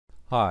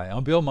Hi,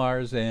 I'm Bill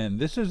Myers, and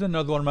this is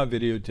another one of my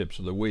video tips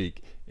of the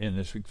week. In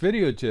this week's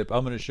video tip,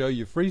 I'm going to show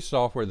you free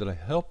software that'll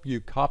help you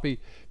copy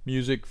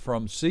music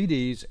from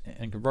CDs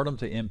and convert them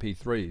to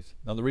MP3s.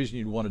 Now, the reason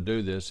you'd want to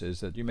do this is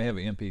that you may have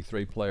an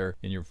MP3 player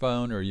in your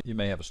phone, or you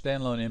may have a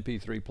standalone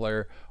MP3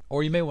 player,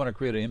 or you may want to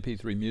create an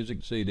MP3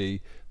 music CD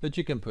that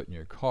you can put in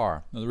your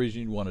car. Now, the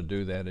reason you'd want to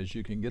do that is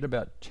you can get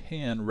about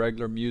 10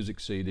 regular music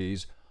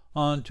CDs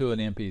onto an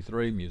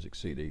MP3 music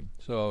CD.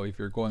 So if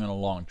you're going on a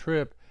long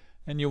trip,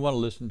 and you want to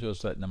listen to a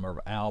set number of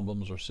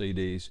albums or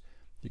CDs,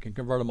 you can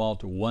convert them all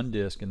to one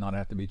disc and not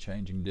have to be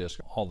changing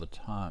discs all the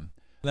time.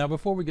 Now,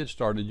 before we get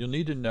started, you'll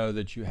need to know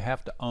that you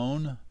have to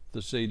own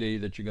the CD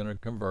that you're going to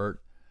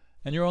convert,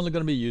 and you're only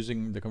going to be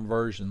using the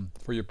conversion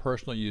for your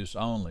personal use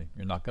only.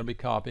 You're not going to be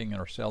copying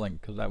or selling,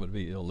 because that would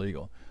be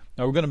illegal.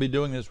 Now, we're going to be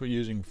doing this with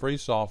using free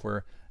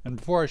software, and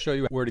before I show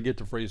you where to get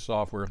the free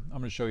software, I'm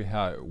going to show you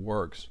how it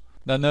works.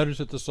 Now, notice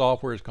that the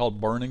software is called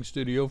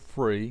BurningStudio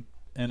Free,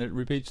 and it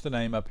repeats the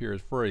name up here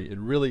as free. It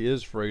really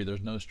is free. There's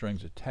no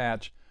strings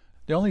attached.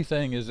 The only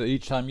thing is that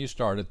each time you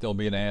start it, there'll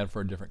be an ad for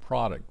a different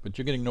product, but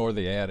you can ignore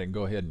the ad and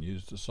go ahead and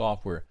use the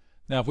software.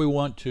 Now, if we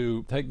want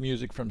to take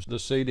music from the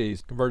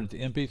CDs, convert it to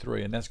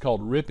MP3, and that's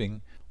called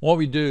ripping, what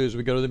we do is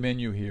we go to the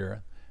menu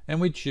here and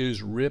we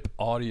choose Rip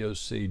Audio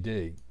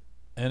CD,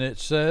 and it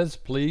says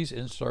please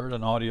insert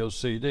an audio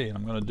CD, and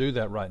I'm going to do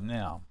that right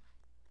now.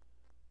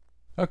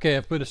 Okay,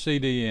 I've put a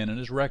CD in and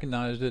it's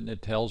recognized it, and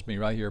it tells me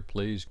right here,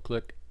 please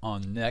click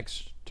on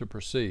next to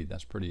proceed.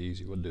 That's pretty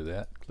easy. We'll do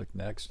that. Click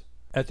next.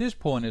 At this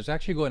point, it's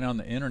actually going on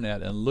the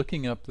internet and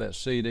looking up that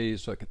CD,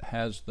 so it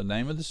has the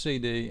name of the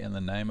CD and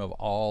the name of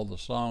all the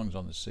songs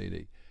on the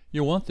CD.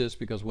 You want this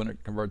because when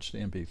it converts to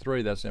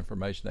MP3, that's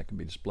information that can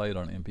be displayed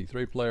on an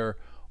MP3 player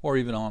or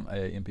even on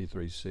a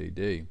MP3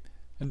 CD.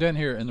 And down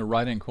here in the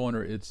right hand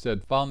corner, it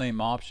said file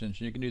name options.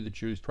 You can either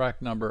choose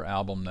track number,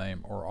 album name,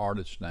 or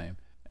artist name.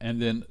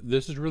 And then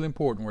this is really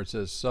important where it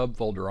says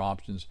subfolder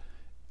options.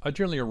 I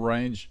generally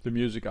arrange the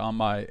music on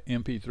my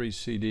MP3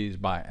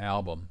 CDs by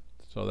album,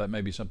 so that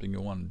may be something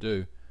you'll want to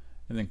do.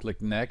 And then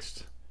click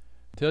next.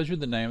 It tells you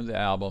the name of the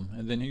album,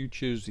 and then you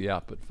choose the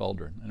output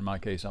folder. In my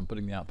case, I'm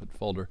putting the output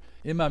folder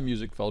in my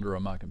music folder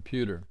on my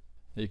computer.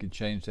 You can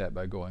change that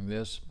by going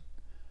this,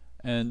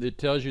 and it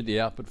tells you the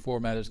output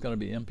format is going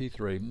to be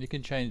MP3. You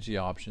can change the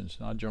options.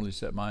 I generally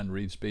set mine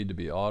read speed to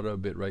be auto,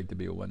 bit rate to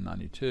be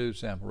 192,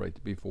 sample rate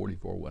to be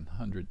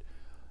 44/100,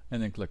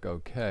 and then click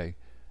OK.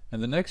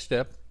 And the next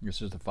step,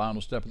 this is the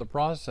final step of the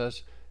process,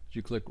 is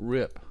you click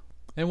RIP.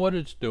 And what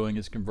it's doing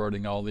is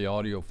converting all the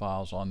audio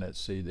files on that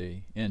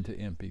CD into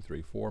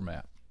MP3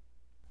 format.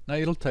 Now,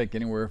 it'll take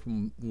anywhere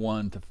from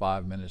 1 to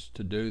 5 minutes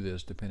to do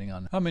this, depending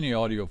on how many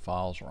audio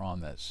files are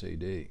on that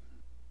CD.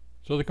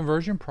 So the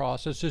conversion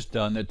process is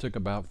done. It took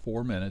about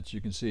 4 minutes.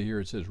 You can see here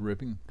it says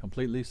ripping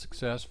completely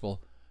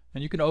successful.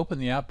 And you can open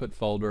the output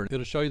folder.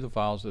 It'll show you the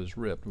files that it's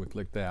ripped. We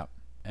click that.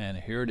 And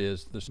here it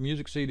is. This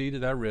music CD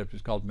that I ripped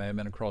is called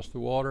Madman Across the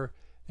Water,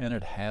 and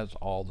it has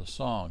all the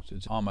songs.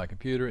 It's on my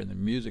computer in the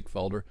music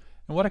folder.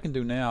 And what I can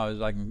do now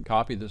is I can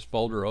copy this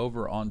folder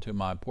over onto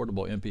my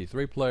portable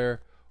MP3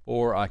 player,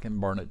 or I can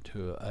burn it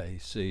to a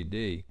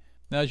CD.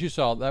 Now, as you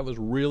saw, that was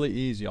really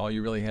easy. All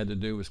you really had to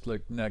do was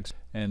click next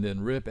and then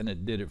rip, and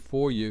it did it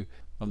for you.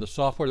 Now, the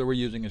software that we're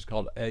using is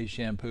called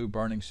Shampoo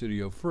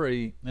BurningStudio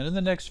Free, and in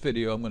the next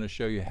video I'm going to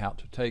show you how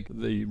to take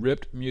the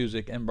ripped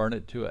music and burn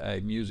it to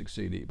a music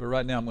CD. But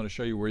right now I'm going to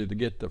show you where to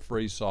get the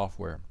free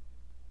software.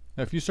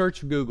 Now, if you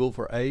search Google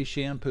for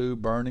Shampoo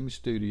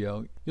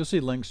BurningStudio, you'll see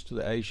links to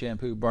the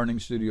Shampoo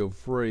BurningStudio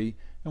Free,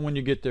 and when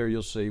you get there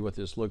you'll see what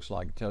this looks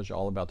like. It tells you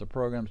all about the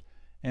programs,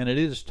 and it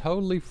is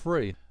totally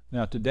free.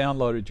 Now, to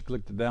download it, you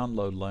click the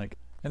download link,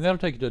 and that'll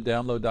take you to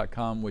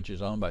download.com, which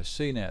is owned by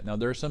CNET. Now,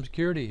 there's some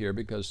security here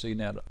because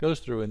CNET goes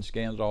through and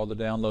scans all the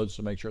downloads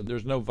to make sure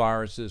there's no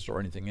viruses or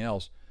anything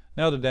else.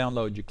 Now, to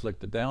download, you click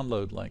the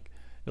download link.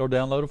 It'll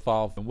download a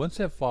file, and once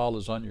that file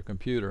is on your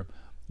computer,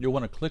 you'll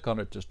want to click on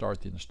it to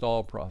start the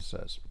install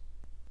process.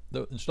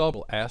 The install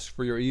will ask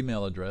for your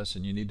email address,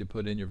 and you need to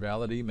put in your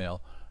valid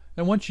email.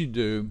 And once you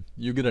do,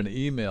 you get an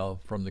email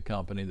from the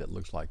company that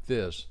looks like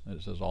this. And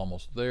it says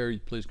almost there.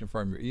 Please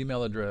confirm your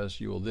email address.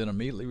 You will then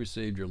immediately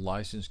receive your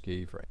license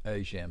key for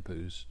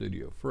Shampoo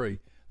Studio Free.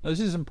 Now,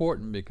 this is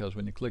important because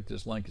when you click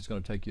this link, it's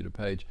going to take you to a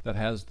page that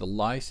has the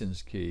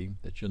license key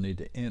that you'll need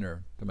to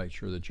enter to make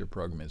sure that your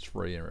program is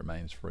free and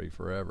remains free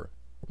forever.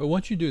 But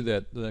once you do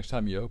that, the next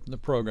time you open the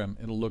program,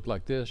 it'll look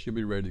like this. You'll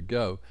be ready to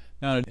go.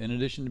 Now, in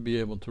addition to be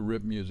able to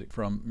rip music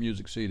from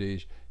music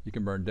CDs, you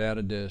can burn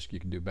data disk, you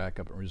can do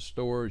backup and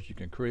restores, you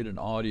can create an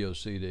audio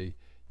CD,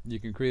 you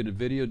can create a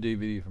video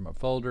DVD from a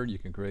folder, you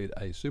can create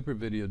a super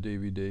video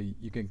DVD,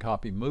 you can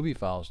copy movie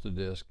files to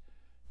disk,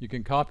 you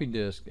can copy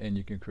disk, and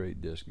you can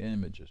create disk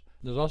images.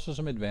 There's also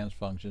some advanced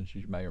functions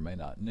you may or may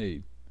not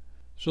need.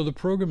 So the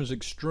program is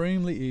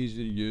extremely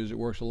easy to use. It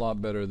works a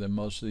lot better than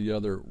most of the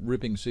other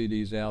ripping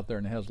CDs out there,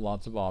 and it has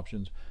lots of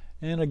options.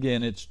 And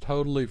again, it's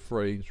totally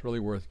free. It's really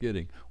worth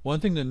getting. One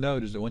thing to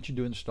note is that once you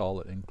do install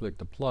it and click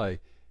to play,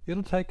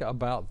 It'll take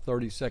about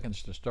 30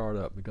 seconds to start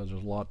up because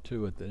there's a lot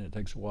to it, and it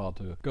takes a while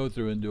to go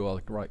through and do all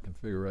the right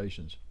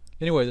configurations.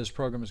 Anyway, this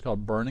program is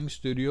called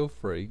BurningStudio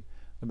Free.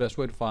 The best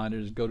way to find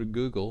it is go to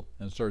Google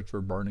and search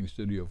for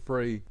BurningStudio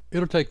Free.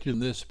 It'll take you to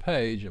this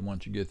page, and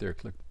once you get there,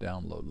 click the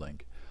download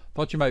link.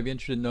 Thought you might be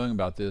interested in knowing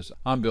about this.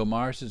 I'm Bill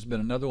Myers. This has been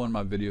another one of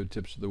my video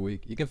tips of the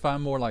week. You can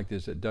find more like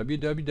this at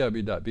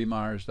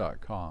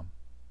www.bmyers.com.